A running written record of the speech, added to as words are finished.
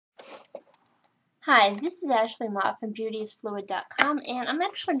Hi, this is Ashley Mott from beautyisfluid.com, and I'm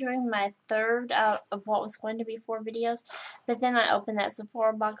actually doing my third out of what was going to be 4 videos, but then I opened that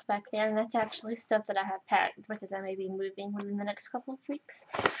Sephora box back there, and that's actually stuff that I have packed because I may be moving within the next couple of weeks.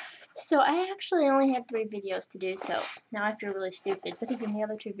 So I actually only had 3 videos to do, so now I feel really stupid because in the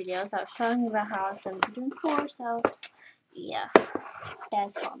other 2 videos I was telling you about how I was going to be doing 4, so yeah, bad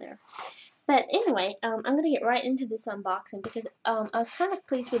call there. But anyway, I'm going to get right into this unboxing because I was kind of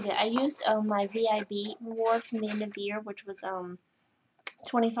pleased with it. I used my VIB reward from the end of the year, which was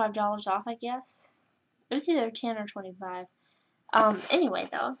 $25 off, I guess. It was either 10 or 25. Anyway,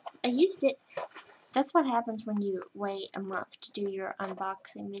 though, I used it. That's what happens when you wait a month to do your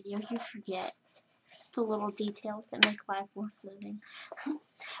unboxing video. You forget the little details that make life worth living.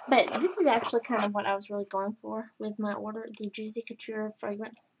 But this is actually kind of what I was really going for with my order, the Juicy Couture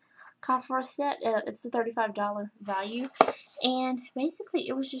fragrance coffer set. It's a $35 value, and basically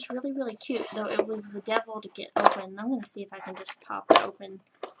it was just really, really cute, though it was the devil to get open. I'm going to see if I can just pop it open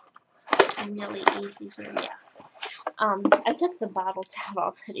really easy here. Yeah. I took the bottles out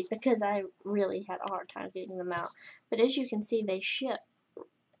already because I really had a hard time getting them out. But as you can see, they ship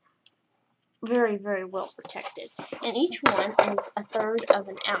very, very well protected. And each one is 1/3 of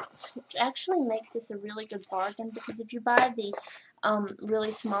an ounce, which actually makes this a really good bargain because if you buy the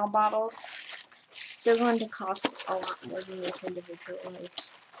really small bottles, they're going to cost a lot more than this individually.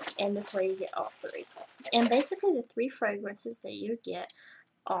 And this way you get all 3. And basically the 3 fragrances that you get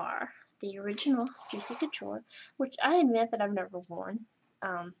are the original Juicy Couture, which I admit that I've never worn.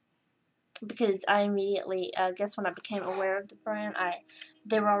 Because I immediately, I guess when I became aware of the brand,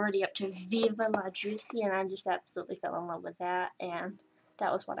 they were already up to Viva La Juicy, and I just absolutely fell in love with that, and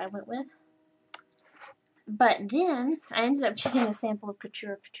that was what I went with. But then, I ended up getting a sample of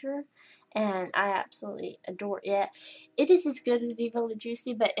Couture, and I absolutely adore it. It is as good as Viva La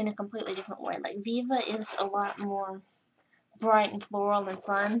Juicy, but in a completely different way. Like, Viva is a lot more bright and floral and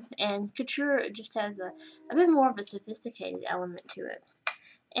fun, and Couture just has a bit more of a sophisticated element to it.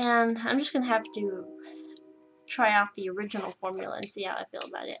 And I'm just going to have to try out the original formula and see how I feel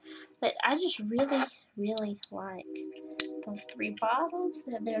about it. But I just really, really like those 3 bottles.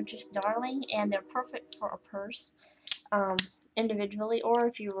 They're just darling, and they're perfect for a purse individually, or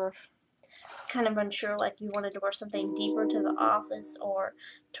if you were kind of unsure, like you wanted to wear something deeper to the office or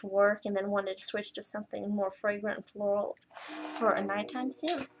to work and then wanted to switch to something more fragrant and floral for a nighttime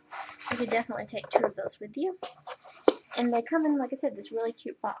scent. You could definitely take 2 of those with you. And they come in, like I said, this really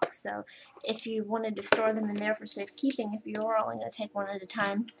cute box. So if you wanted to store them in there for safekeeping, if you are only going to take one at a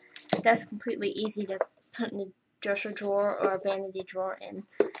time, that's completely easy to put in a dresser drawer or a vanity drawer and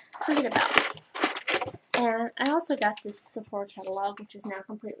forget about. And I also got this Sephora catalog, which is now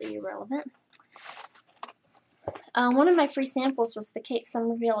completely irrelevant. One of my free samples was the Kate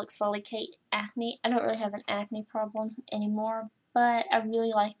Somerville Exfoliate Acne. I don't really have an acne problem anymore, but I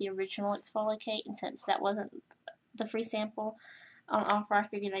really like the original Exfoliate, and since that wasn't the free sample on offer, I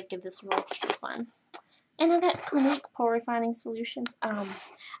figured I'd give this a roll just for fun. And I got Clinique pore refining solutions. I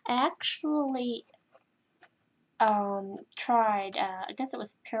actually tried, I guess it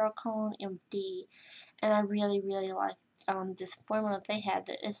was Perfume MD, and I really, really liked this formula they had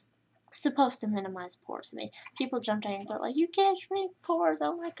that is supposed to minimize pores. I mean, people jumped in and thought, like, you can't shrink pores.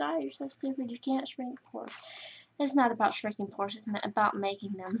 Oh my god, you're so stupid. You can't shrink pores. It's not about shrinking pores. It's about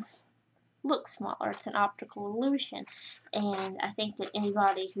making them look smaller. It's an optical illusion, and I think that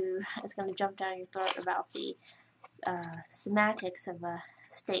anybody who is going to jump down your throat about the semantics of a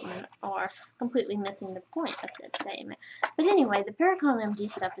statement are completely missing the point of said statement. But anyway, the Pericone MD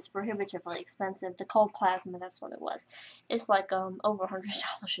stuff is prohibitively expensive. The cold plasma, that's what it was. It's like over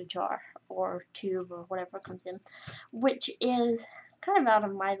 $100 a jar or tube or whatever comes in, which is kind of out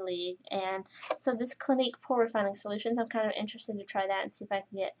of my league. And so this Clinique pore refining solutions, I'm kind of interested to try that and see if I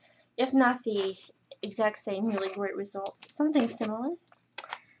can get, if not the exact same really great results, something similar.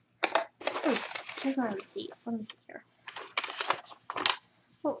 Oh, here's my receipt. Let me see here.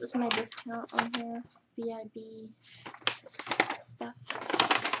 What was my discount on here? VIB stuff.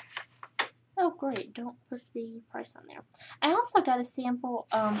 Oh, great. Don't put the price on there. I also got a sample.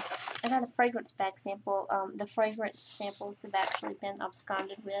 I got a fragrance bag sample. The fragrance samples have actually been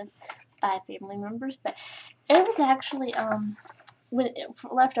absconded with by family members, but it was actually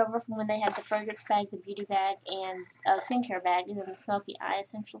left over from when they had the fragrance bag, the beauty bag, and skincare bag, and then the smoky eye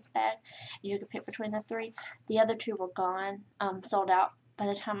essentials bag. You could pick between the 3. The other 2 were gone, sold out by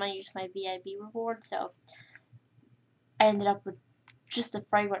the time I used my VIB reward, so I ended up with just the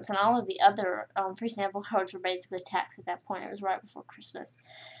fragrance, and all of the other free sample codes were basically taxed at that point. It was right before Christmas.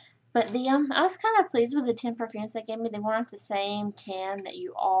 But the I was kind of pleased with the 10 perfumes they gave me. They weren't the same 10 that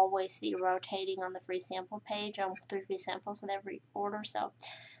you always see rotating on the free sample page. 3 free samples with every order, so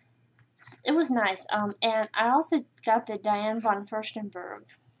it was nice. And I also got the Diane von Furstenberg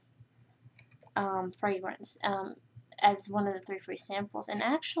fragrance as one of the 3 free samples. And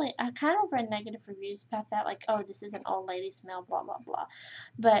actually, I kind of read negative reviews about that, like, oh, this is an old lady smell, blah, blah, blah.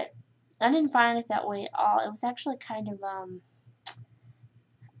 But I didn't find it that way at all. It was actually kind of,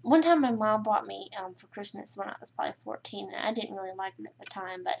 one time my mom bought me for Christmas when I was probably 14, and I didn't really like them at the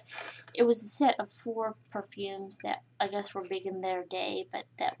time, but it was a set of 4 perfumes that I guess were big in their day, but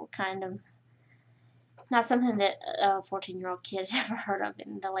that were kind of not something that a 14-year-old kid had ever heard of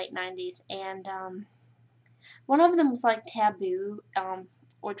in the late 90s. And one of them was like Taboo,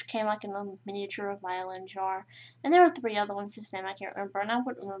 which came like in a miniature violin jar. And there were 3 other ones whose name I can't remember, and I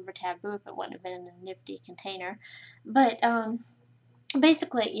wouldn't remember Taboo if it wouldn't have been in a nifty container. But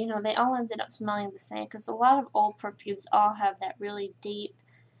basically, you know, they all ended up smelling the same, because a lot of old perfumes all have that really deep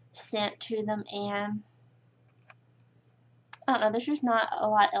scent to them, and I don't know, there's just not a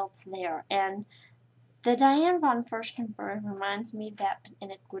lot else there. And the Diane von Furstenberg reminds me of that in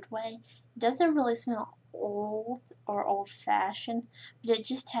a good way. It doesn't really smell old or old-fashioned, but it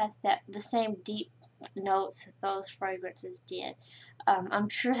just has the same deep notes that those fragrances did. I'm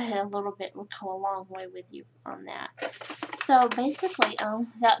sure that a little bit would go a long way with you on that. So basically,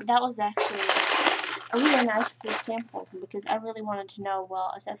 that was actually a really nice free sample, because I really wanted to know,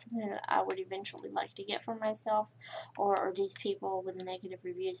 well, is that something that I would eventually like to get for myself, or are these people with the negative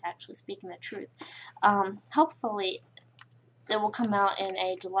reviews actually speaking the truth? Hopefully it will come out in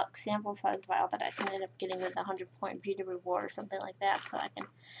a deluxe sample size vial that I can end up getting with a 100-point beauty reward or something like that, so I can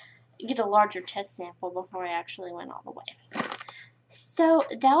get a larger test sample before I actually went all the way. So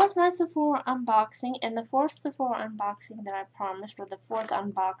that was my Sephora unboxing, and the 4th Sephora unboxing that I promised, or the 4th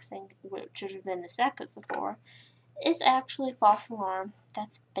unboxing, which should have been the second Sephora, is actually False Alarm.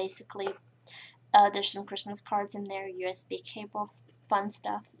 That's basically, there's some Christmas cards in there, USB cable, fun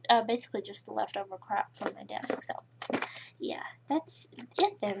stuff, basically just the leftover crap from my desk. So yeah, that's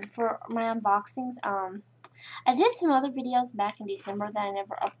it then for my unboxings. I did some other videos back in December that I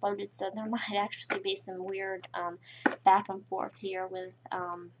never uploaded, so there might actually be some weird back and forth here with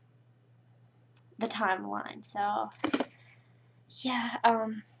the timeline. So yeah,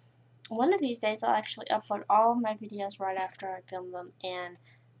 one of these days I'll actually upload all of my videos right after I film them, and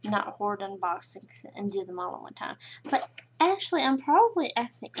not hoard unboxings and do them all at one time. But actually, I'm probably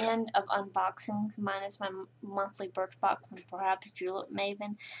at the end of unboxings, minus my monthly Birchbox and perhaps Julep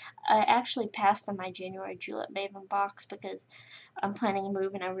Maven. I actually passed on my January Julep Maven box because I'm planning a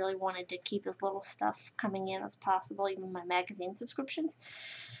move, and I really wanted to keep as little stuff coming in as possible, even my magazine subscriptions.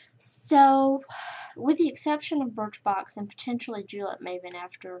 So, with the exception of Birchbox and potentially Julep Maven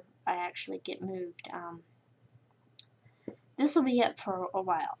after I actually get moved, this will be it for a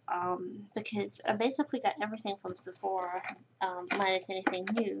while, because I basically got everything from Sephora, minus anything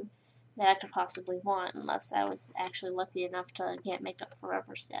new that I could possibly want, unless I was actually lucky enough to get Makeup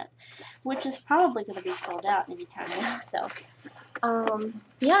Forever set, which is probably going to be sold out anytime now. So,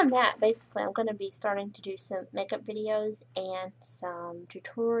 beyond that, basically, I'm going to be starting to do some makeup videos and some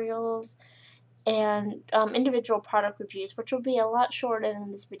tutorials and individual product reviews, which will be a lot shorter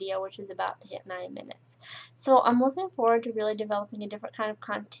than this video, which is about to hit 9 minutes. So I'm looking forward to really developing a different kind of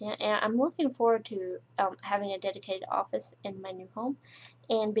content, and I'm looking forward to having a dedicated office in my new home,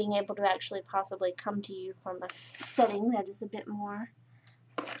 and being able to actually possibly come to you from a setting that is a bit more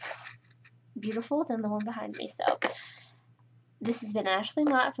beautiful than the one behind me. So this has been Ashley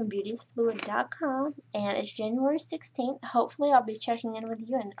Mott from beautiesfluid.com, and it's January 16th. Hopefully I'll be checking in with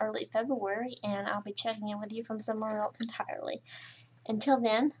you in early February, and I'll be checking in with you from somewhere else entirely. Until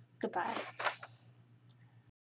then, goodbye.